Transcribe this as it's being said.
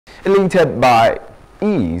Elated by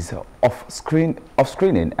ease of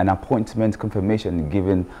screening and appointment confirmation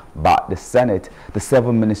given by the Senate, the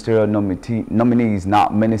 7 ministerial nominees, now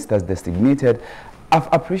ministers designated, have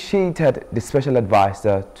appreciated the special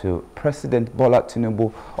advisor to President Bola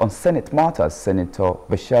Tinubu on Senate matters, Senator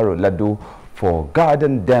Sen Lado, for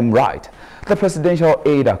guarding them right. The presidential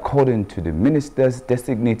aide, according to the ministers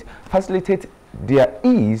designate, facilitate their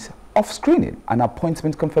ease of screening and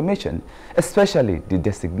appointment confirmation, especially the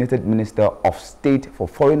designated Minister of State for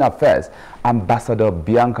Foreign Affairs, Ambassador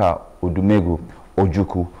Bianca Odumegu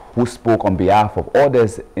Ojukwu, who spoke on behalf of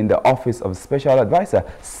others in the Office of Special Advisor,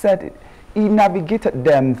 said he navigated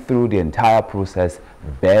them through the entire process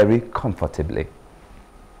very comfortably.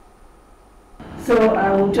 So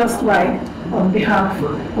I would just like, on behalf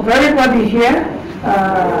of everybody here,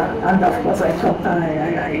 and of course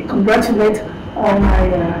I congratulate all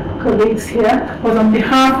my colleagues here, but on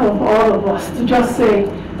behalf of all of us, to just say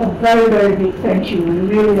a very, very big thank you. We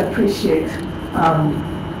really appreciate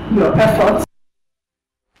your efforts.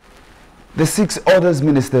 The 6 other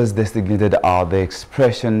ministers designated are the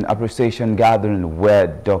Expression Appreciation Gathering, where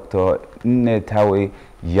Dr. Nnetawe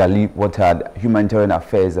Yali watered Humanitarian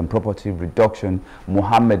Affairs and Property Reduction,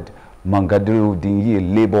 Mohammed Mangadiru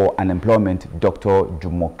Dinye Labor and Employment, Dr.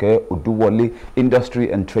 Jumoke Oduwole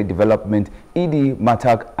Industry and Trade Development, Idi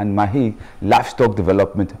Matak and Mahi Livestock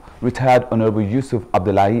Development, retired Honorable Yusuf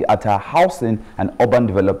Abdullahi Atta Housing and Urban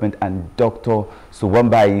Development, and Dr.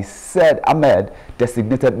 Suwambai Said Ahmed,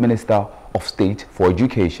 designated Minister of State for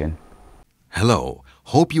Education. Hello,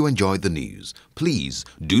 hope you enjoyed the news. Please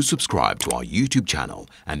do subscribe to our YouTube channel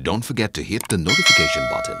and don't forget to hit the notification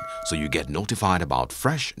button so you get notified about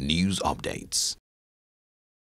fresh news updates.